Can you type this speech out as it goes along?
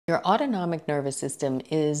Your autonomic nervous system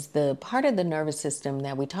is the part of the nervous system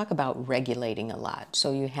that we talk about regulating a lot.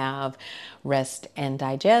 So you have rest and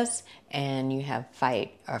digest, and you have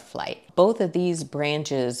fight or flight. Both of these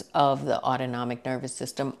branches of the autonomic nervous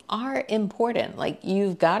system are important. Like,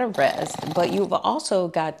 you've got to rest, but you've also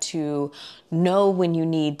got to know when you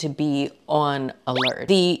need to be on alert.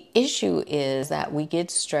 The issue is that we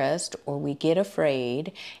get stressed or we get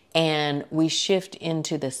afraid and we shift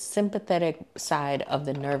into the sympathetic side of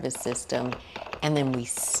the nervous system, and then we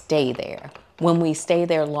stay there. When we stay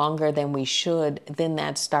there longer than we should, then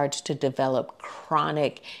that starts to develop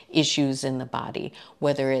chronic issues in the body,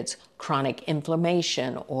 whether it's chronic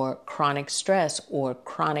inflammation or chronic stress or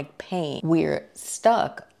chronic pain. We're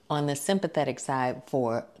stuck on the sympathetic side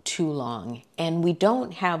for too long, and we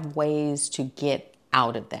don't have ways to get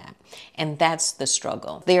out of that. And that's the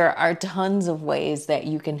struggle. There are tons of ways that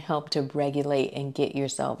you can help to regulate and get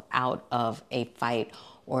yourself out of a fight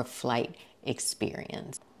or flight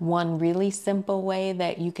experience. One really simple way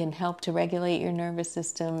that you can help to regulate your nervous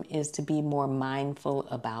system is to be more mindful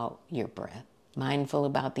about your breath. Mindful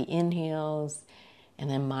about the inhales, and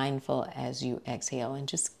then mindful as you exhale, and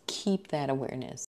just keep that awareness.